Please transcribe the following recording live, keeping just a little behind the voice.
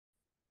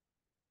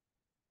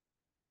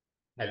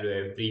Hello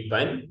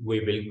everyone, we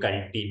will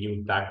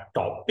continue the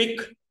topic,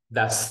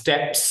 the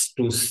steps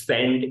to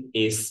send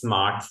a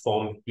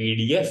Smartform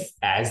PDF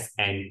as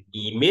an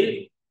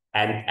email,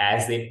 and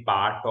as a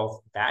part of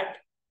that,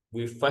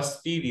 we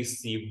firstly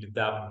received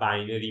the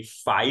binary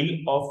file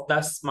of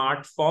the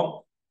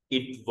Smartform.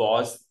 It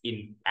was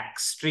in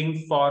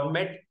Xstring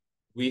format.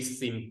 We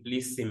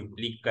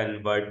simply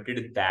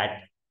converted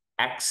that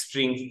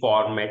Xstring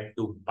format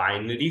to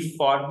binary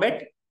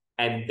format,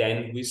 and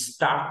then we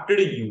started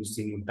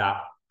using the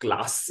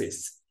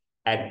classes.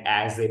 And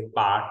as a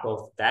part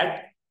of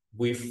that,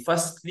 we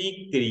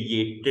firstly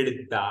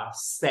created the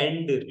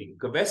send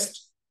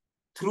request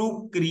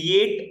through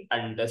create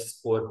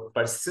underscore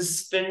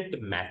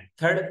persistent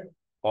method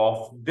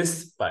of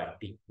this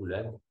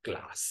particular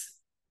class.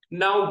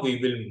 Now we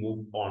will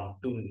move on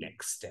to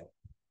next step.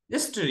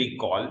 Just to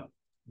recall,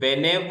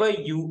 whenever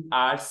you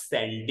are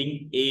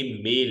sending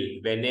a mail,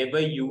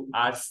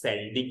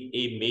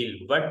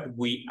 what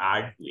we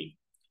are doing?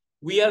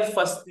 We are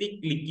firstly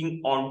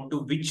clicking on to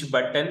which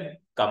button?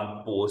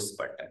 Compose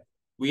button.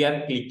 We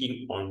are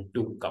clicking on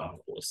to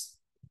compose.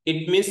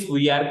 It means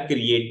we are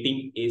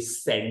creating a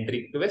send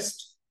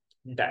request.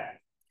 Done.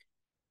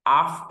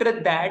 After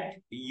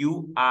that,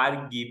 you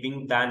are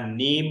giving the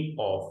name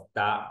of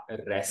the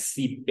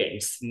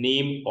recipients,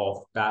 name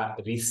of the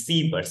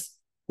receivers,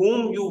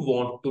 whom you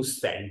want to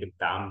send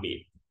the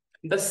mail.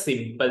 The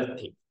simple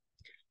thing.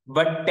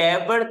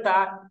 Whatever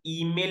the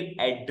email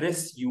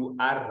address you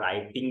are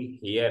writing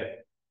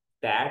here,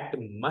 that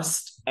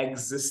must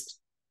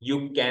exist.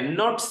 You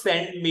cannot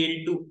send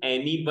mail to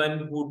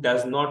anyone who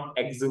does not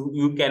exist.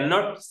 You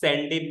cannot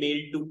send a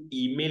mail to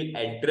email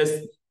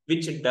address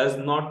which does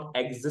not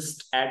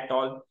exist at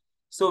all.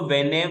 So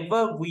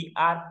whenever we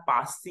are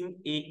passing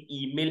a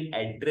email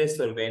address,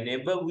 or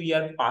whenever we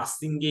are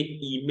passing a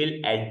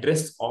email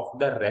address of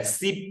the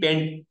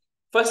recipient,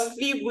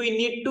 firstly, we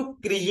need to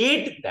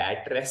create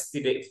that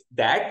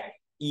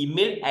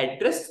email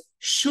address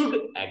should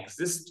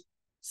exist.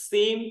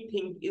 Same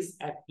thing is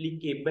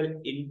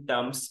applicable in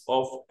terms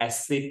of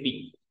SAP.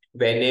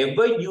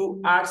 Whenever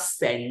you are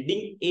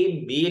sending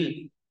a mail,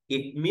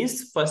 it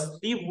means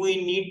firstly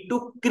we need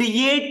to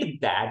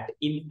create that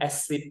in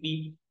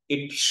SAP.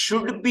 It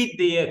should be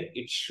there.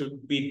 It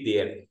should be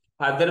there.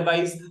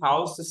 Otherwise,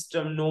 how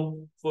system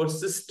know? For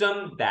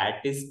system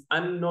that is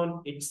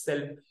unknown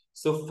itself.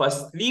 So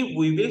firstly,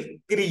 we will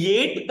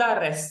create the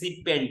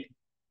recipient.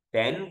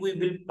 Then we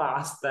will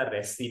pass the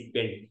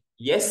recipient.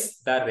 Yes,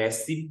 the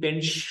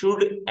recipient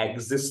should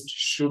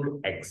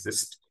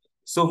exist.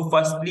 So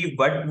firstly,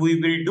 what we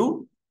will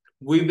do?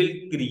 We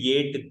will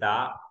create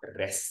the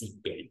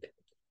recipient.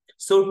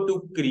 So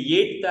to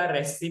create the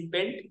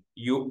recipient,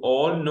 you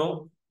all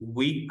know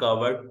we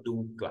covered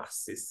two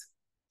classes.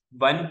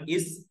 One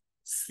is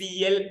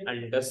CL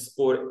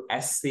underscore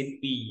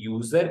SAP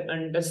user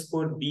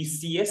underscore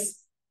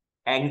BCS,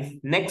 and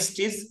next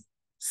is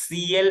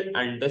CL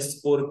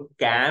underscore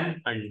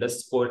CAM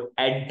underscore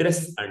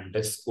address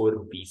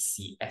underscore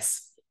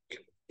BCS.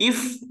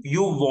 If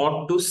you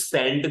want to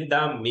send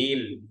the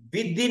mail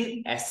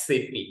within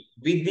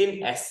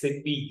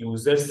SAP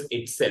users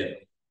itself,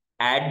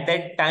 at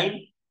that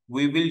time,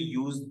 we will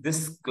use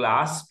this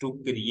class to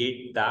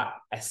create the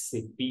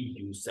SAP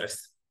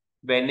users.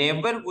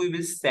 Whenever we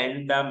will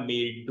send the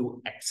mail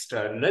to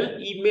external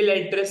email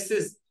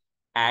addresses,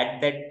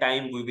 at that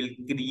time, we will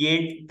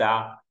create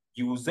the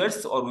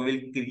users, or we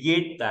will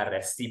create the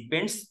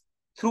recipients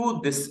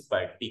through this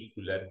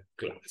particular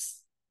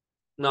class.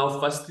 Now,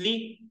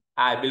 firstly,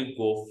 I will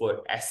go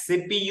for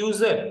SAP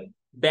user,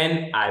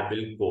 then I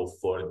will go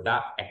for the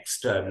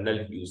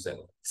external user.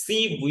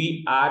 See,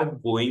 we are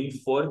going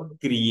for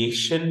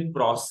creation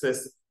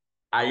process.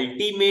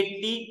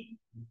 Ultimately,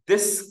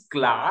 this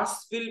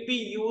class will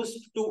be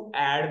used to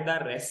add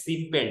the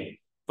recipient.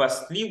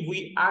 Firstly,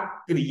 we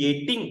are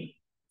creating.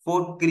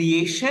 For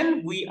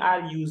creation, we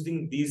are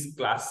using these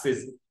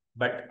classes.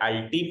 But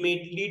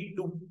ultimately,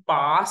 to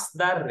pass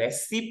the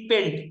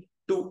recipient,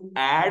 to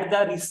add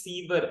the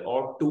receiver,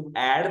 or to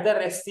add the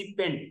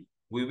recipient,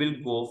 we will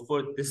go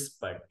for this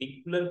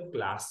particular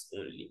class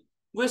only.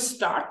 We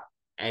start.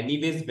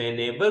 Anyways,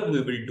 whenever we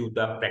will do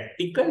the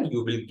practical,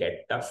 you will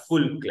get the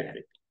full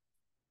clarity.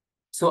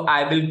 So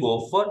I will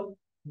go for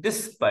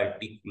this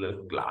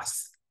particular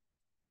class.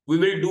 We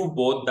will do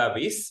both the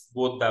ways,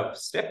 both the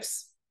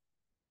steps,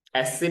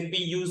 SAP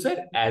user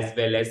as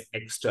well as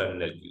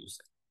external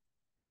user.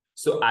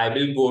 So I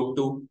will go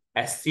to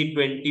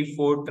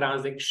SC24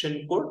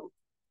 transaction code.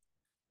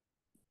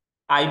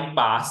 I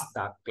pass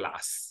the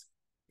class,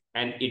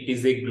 and it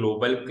is a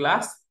global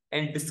class,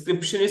 and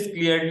description is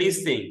clearly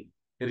saying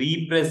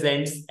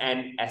represents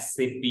an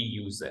SAP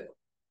user.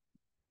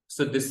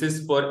 So this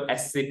is for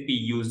SAP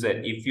user.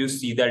 If you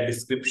see the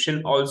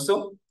description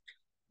also,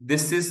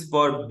 this is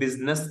for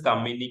business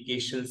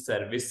communication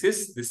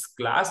services, this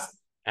class,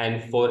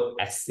 and for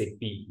SAP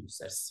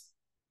users.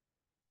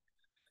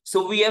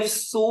 So we have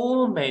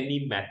so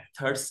many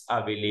methods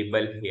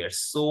available here,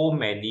 so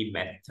many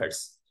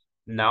methods.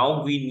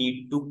 Now we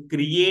need to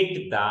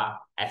create the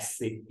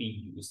SAP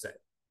user.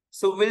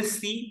 So we'll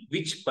see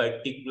which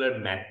particular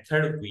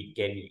method we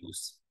can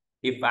use.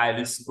 If I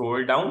will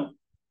scroll down,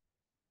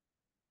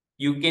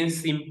 you can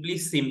simply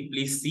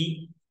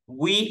see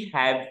we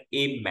have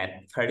a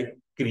method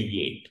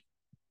create.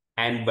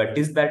 And what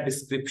is the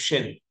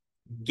description?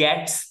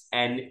 Gets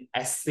an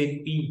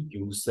SAP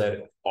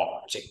user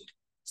object.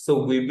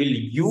 So we will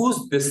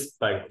use this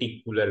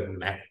particular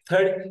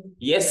method,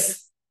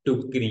 yes,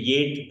 to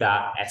create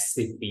the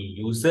SAP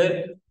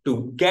user,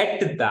 to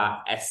get the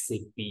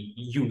SAP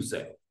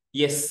user.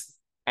 Yes,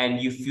 and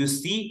if you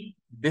see,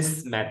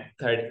 this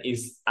method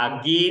is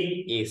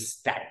again a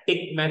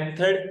static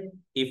method.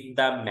 If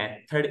the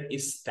method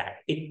is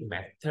static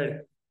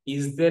method,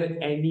 is there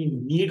any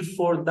need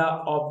for the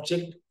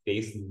object? There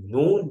is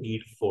no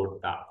need for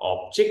the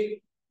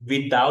object.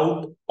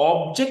 Without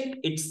object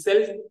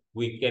itself,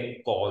 we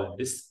can call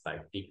this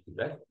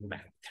particular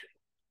method.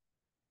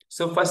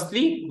 So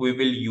firstly, we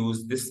will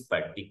use this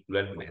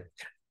particular method.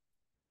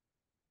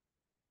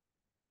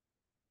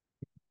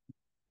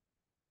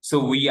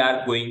 So we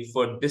are going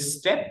for this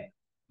step.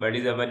 What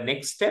is our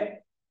next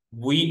step?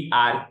 We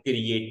are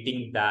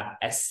creating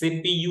the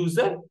SAP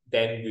user,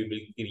 then we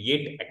will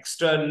create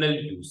external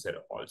user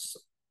also.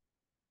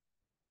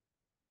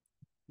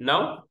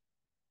 Now,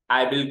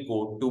 I will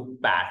go to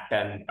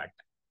pattern button.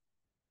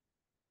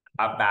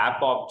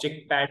 ABAP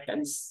object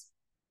patterns.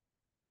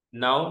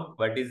 Now,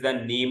 what is the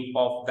name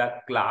of the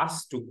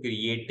class to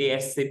create a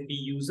SAP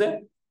user?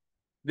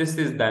 This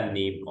is the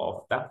name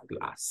of the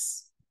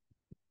class.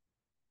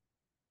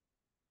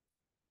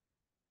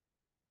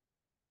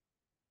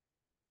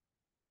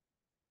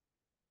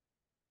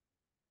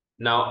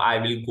 Now, I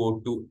will go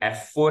to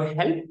F4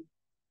 help.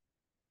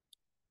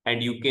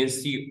 And you can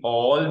see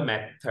all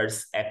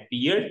methods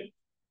appear.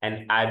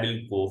 And I will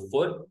go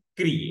for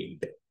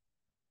create.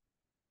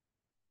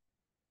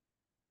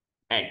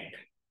 And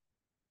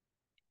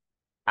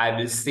I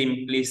will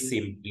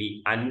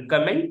simply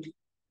uncomment.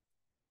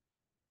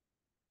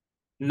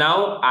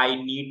 Now I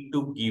need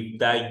to give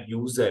the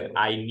user.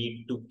 I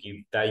need to give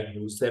the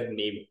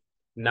username.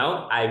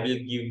 Now I will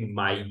give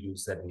my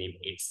username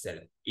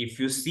itself. If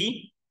you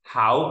see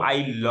how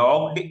I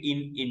logged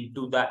in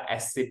into the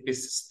SAP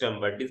system,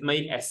 what is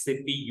my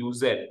SAP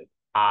user?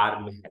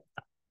 R Mehta.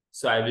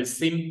 So I will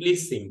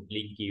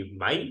simply give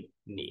my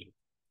name.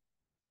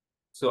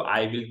 So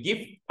I will give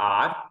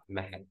R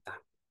Mehta.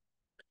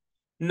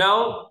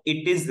 Now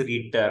it is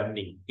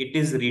returning. It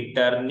is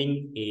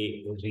returning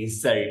a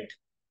result.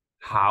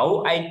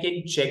 How I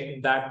can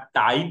check the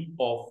type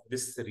of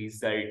this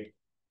result?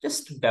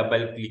 Just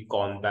double click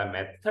on the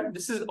method.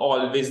 This is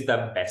always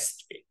the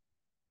best way.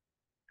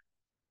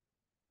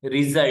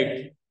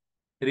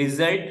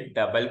 Result,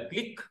 double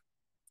click.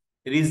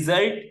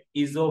 Result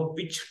is of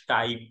which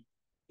type?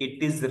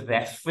 It is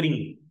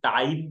referring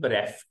type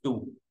ref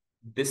to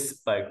this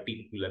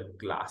particular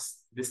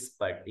class.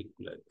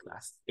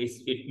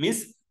 It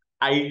means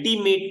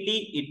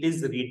ultimately it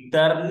is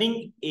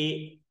returning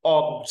a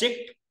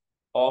object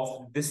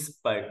of this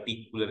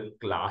particular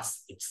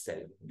class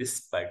itself,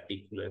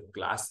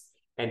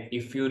 And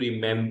if you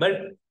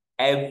remember,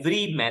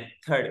 every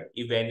method,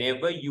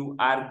 whenever you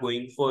are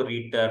going for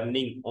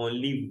returning,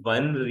 only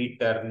one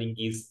returning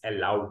is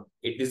allowed.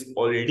 It is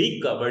already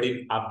covered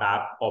in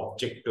ABAP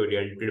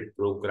object-oriented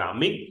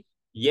programming.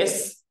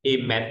 Yes, a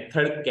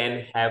method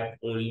can have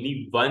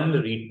only one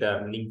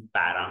returning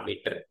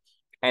parameter.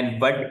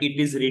 And what it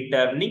is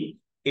returning?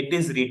 It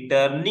is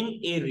returning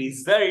a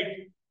result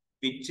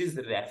which is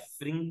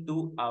referring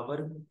to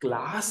our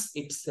class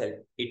itself.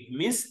 It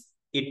means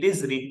it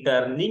is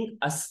returning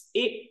us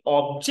a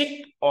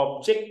object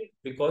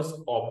because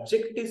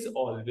object is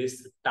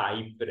always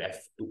type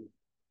ref to.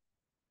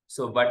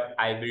 So what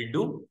I will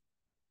do,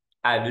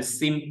 I will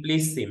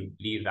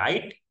simply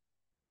write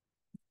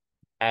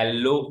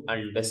hello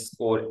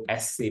underscore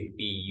SAP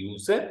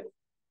user.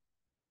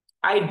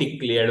 I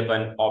declared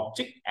one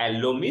object.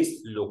 Hello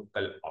means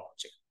local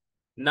object.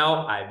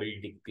 Now I will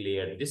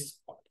declare this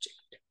object.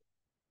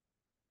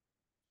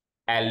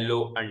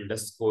 Hello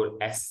underscore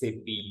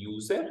SAP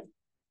user.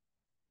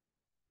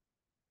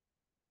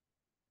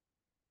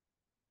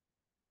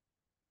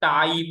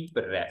 Type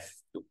ref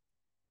to.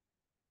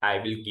 I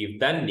will give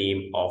the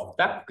name of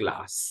the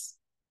class.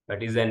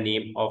 What is the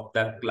name of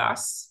the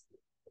class?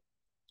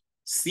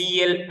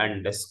 CL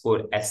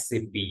underscore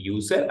SAP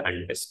user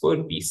underscore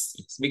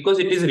BCS. Because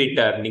it is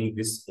returning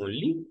this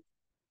only.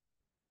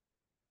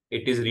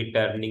 It is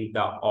returning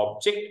the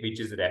object which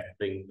is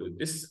referring to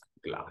this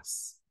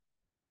class.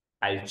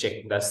 I'll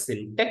check the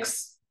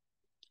syntax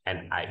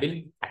and I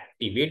will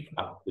activate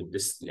up to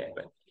this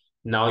level.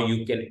 Now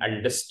you can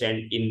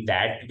understand in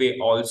that way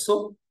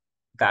also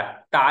the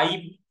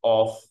type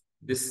of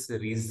this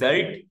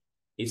result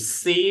is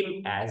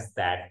same as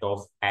that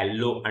of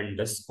hello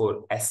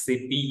underscore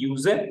SAP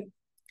user.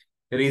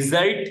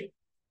 Result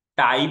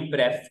type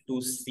ref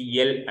to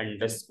CL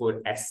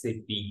underscore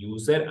SAP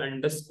user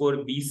underscore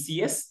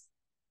BCS.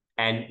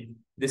 And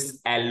this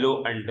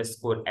hello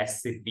underscore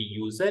SAP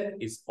user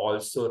is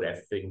also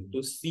referring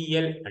to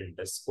CL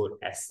underscore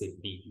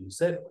SAP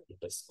user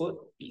underscore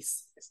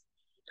BCS.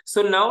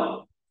 So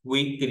now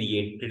we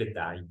created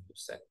the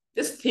user.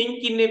 Just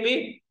think in a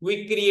way,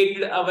 we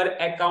created our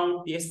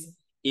account. Yes,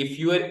 if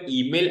your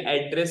email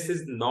address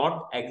is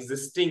not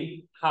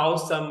existing, how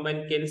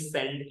someone can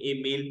send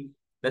a mail?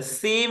 The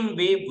same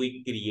way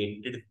we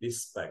created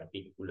this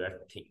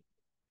particular thing.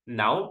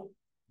 Now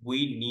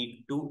we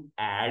need to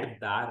add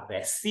the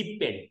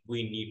recipient.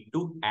 We need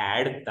to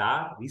add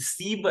the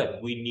receiver.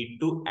 We need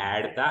to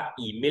add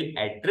the email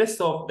address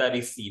of the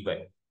receiver.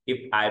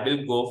 If I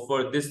will go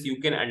for this, you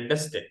can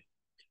understand.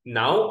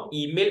 Now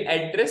email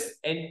address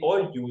and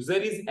or user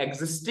is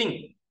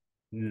existing.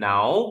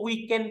 Now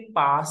we can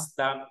pass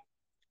the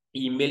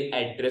email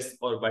address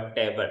or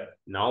whatever.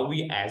 Now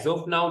as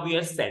of now, we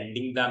are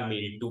sending the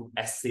mail to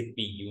SAP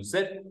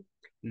user.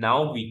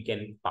 Now we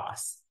can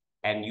pass.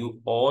 And you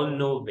all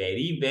know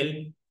very well,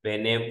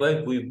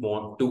 whenever we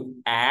want to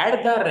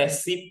add the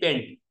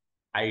recipient,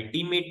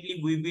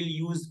 ultimately we will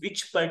use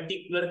which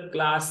particular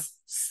class?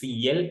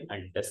 CL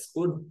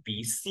underscore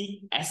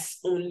BCS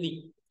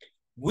only.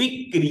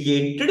 We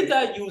created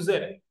the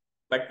user,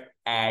 but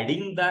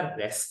adding the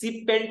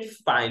recipient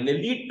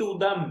finally to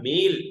the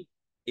mail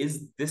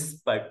is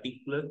this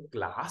particular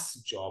class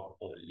job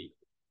only.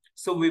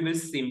 So we will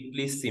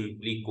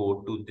simply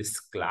go to this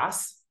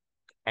class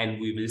and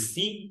we will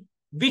see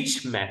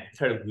which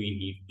method we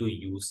need to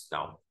use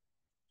now.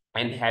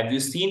 And have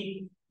you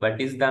seen what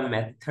is the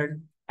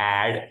method?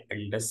 Add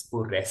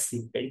underscore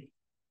recipient.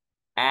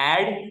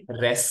 Add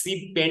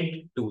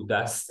recipient to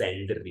the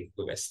send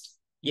request.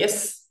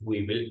 Yes,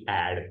 we will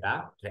add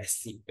the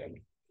recipient.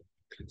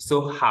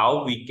 So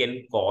how we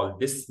can call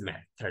this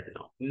method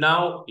now?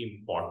 Now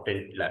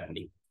important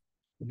learning.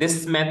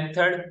 This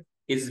method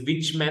is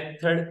which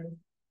method?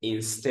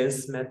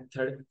 Instance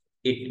method.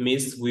 It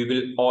means we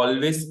will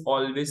always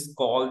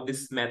call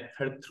this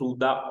method through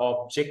the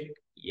object.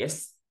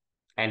 Yes.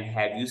 And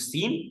have you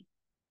seen?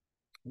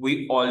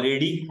 We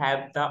already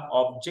have the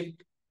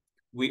object.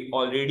 We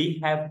already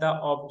have the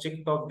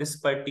object of this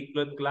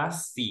particular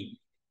class. C.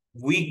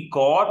 We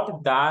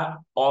got the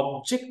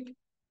object.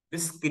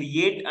 This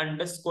create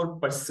underscore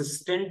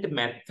persistent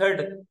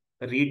method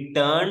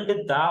returned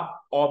the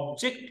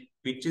object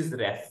which is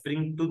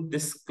referring to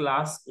this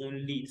class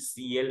only,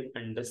 CL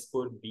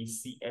underscore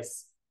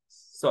BCS.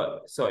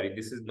 Sorry,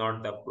 this is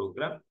not the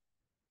program.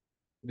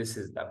 This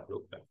is the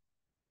program.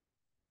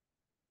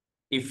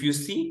 If you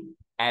see,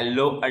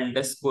 LO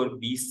underscore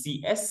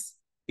BCS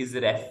is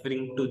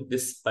referring to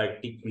this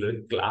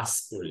particular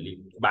class only.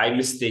 By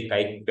mistake,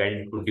 I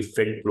went to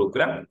different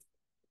program.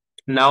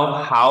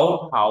 Now,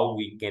 how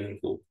we can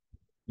go?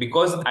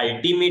 Because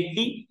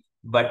ultimately,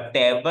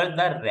 whatever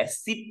the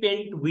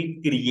recipient we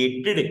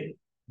created,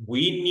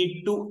 we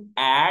need to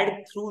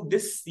add through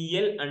this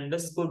CL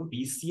underscore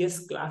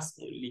BCS class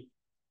only.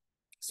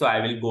 So I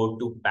will go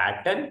to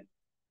pattern,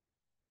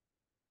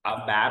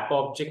 a map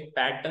object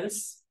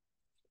patterns.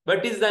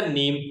 What is the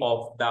name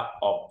of the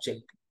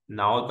object?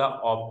 Now the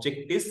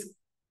object is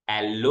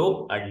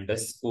LO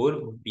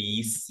underscore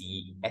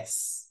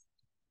BCS.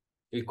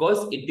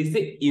 Because it is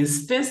an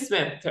instance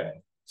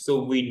method.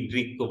 So we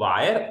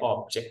require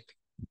object.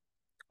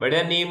 But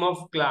the name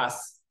of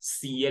class?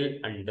 CL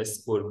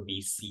underscore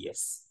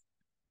BCS.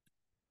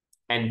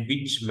 And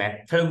which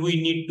method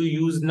we need to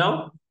use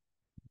now?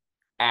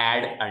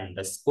 Add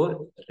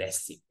underscore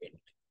recipient.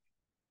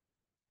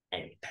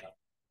 Enter.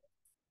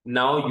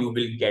 Now you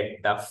will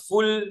get the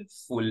full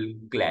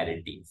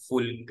clarity.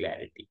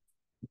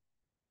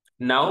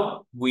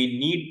 Now we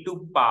need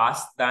to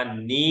pass the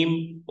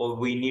name or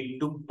we need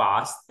to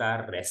pass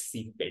the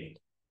recipient.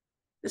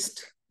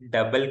 Just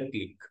double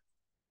click.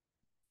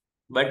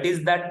 What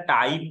is the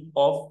type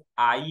of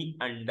I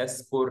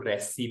underscore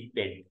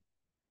recipient?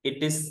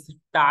 It is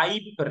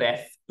type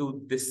ref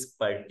to this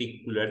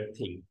particular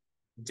thing.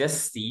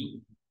 Just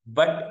see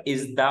what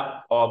is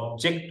the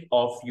object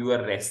of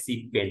your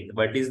recipient.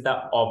 What is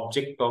the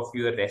object of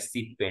your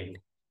recipient?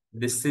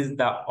 This is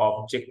the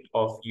object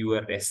of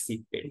your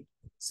recipient.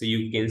 So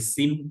you can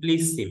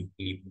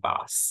simply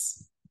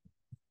pass.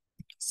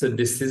 So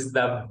this is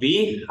the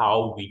way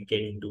how we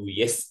can do.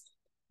 Yes,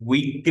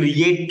 we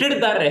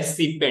created the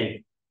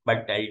recipient,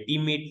 but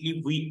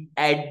ultimately we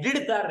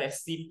added the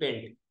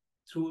recipient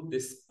through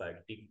this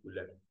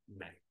particular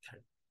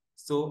method.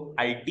 So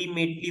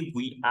ultimately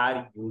we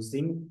are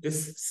using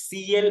this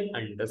CL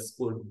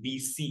underscore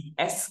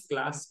BCS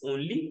class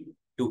only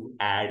to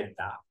add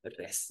the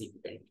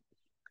recipient.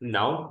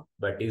 Now,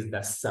 what is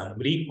the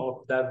summary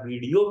of the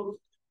video?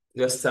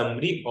 The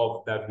summary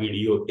of the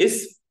video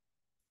is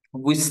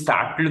we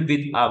started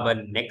with our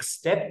next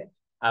step.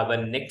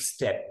 Our next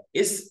step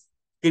is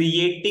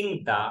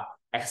creating the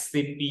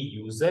SAP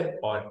user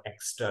or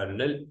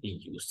external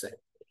user.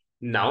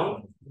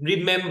 Now,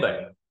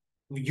 remember,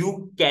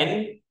 you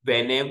can,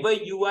 whenever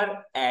you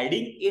are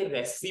adding a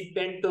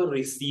recipient or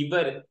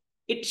receiver,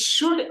 it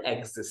should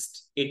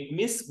exist. It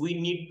means we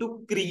need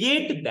to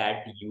create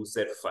that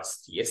user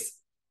first. Yes.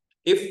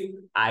 If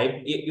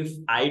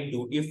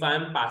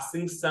I'm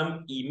passing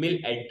some email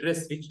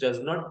address which does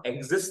not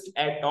exist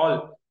at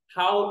all,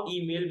 how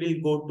email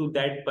will go to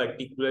that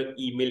particular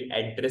email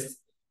address.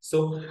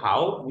 So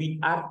how we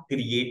are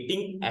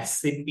creating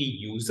SAP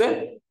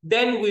user,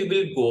 then we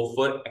will go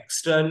for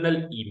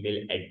external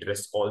email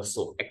address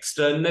also,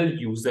 external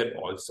user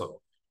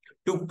also.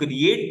 To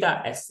create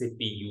the SAP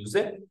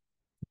user,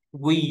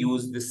 we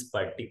use this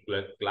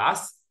particular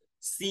class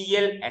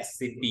CL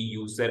SAP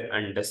user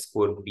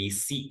underscore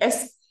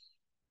BCS.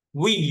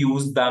 We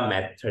use the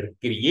method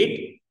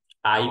create.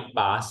 I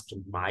passed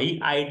my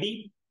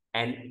ID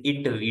and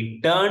it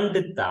returned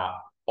the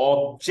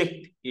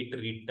object. It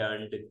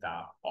returned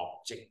the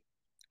object.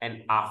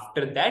 And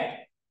after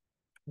that,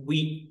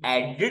 we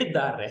added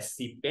the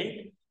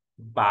recipient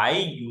by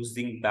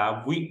using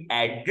the, we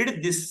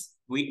added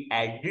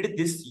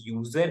this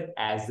user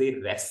as a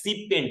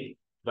recipient,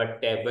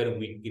 whatever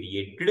we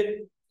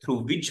created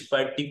through which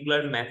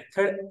particular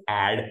method,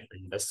 add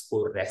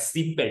underscore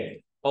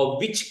recipient, or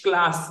which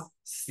class,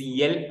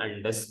 CL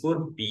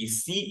underscore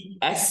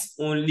BCS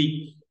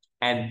only.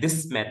 And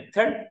this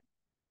method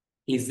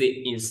is a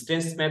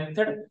instance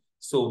method.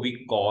 So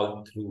we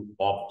call through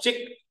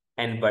object,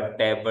 and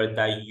whatever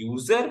the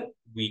user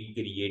we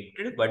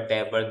created,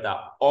 whatever the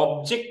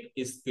object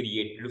is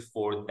created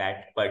for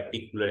that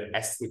particular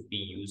SAP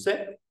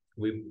user,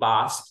 we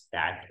passed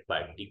that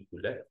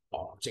particular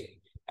object.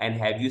 And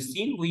have you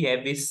seen we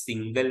have a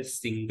single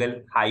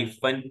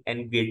hyphen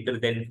and greater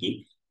than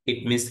key?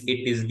 It means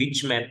it is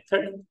which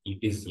method? It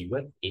is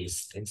your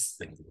instance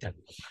method.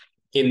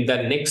 In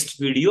the next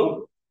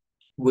video,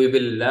 we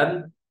will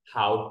learn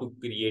how to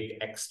create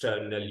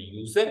external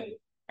user,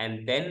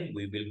 and then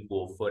we will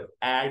go for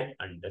add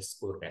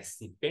underscore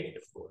recipient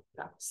for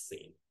the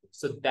same.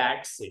 So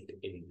that's it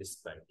in this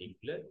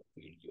particular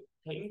video.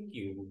 Thank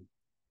you.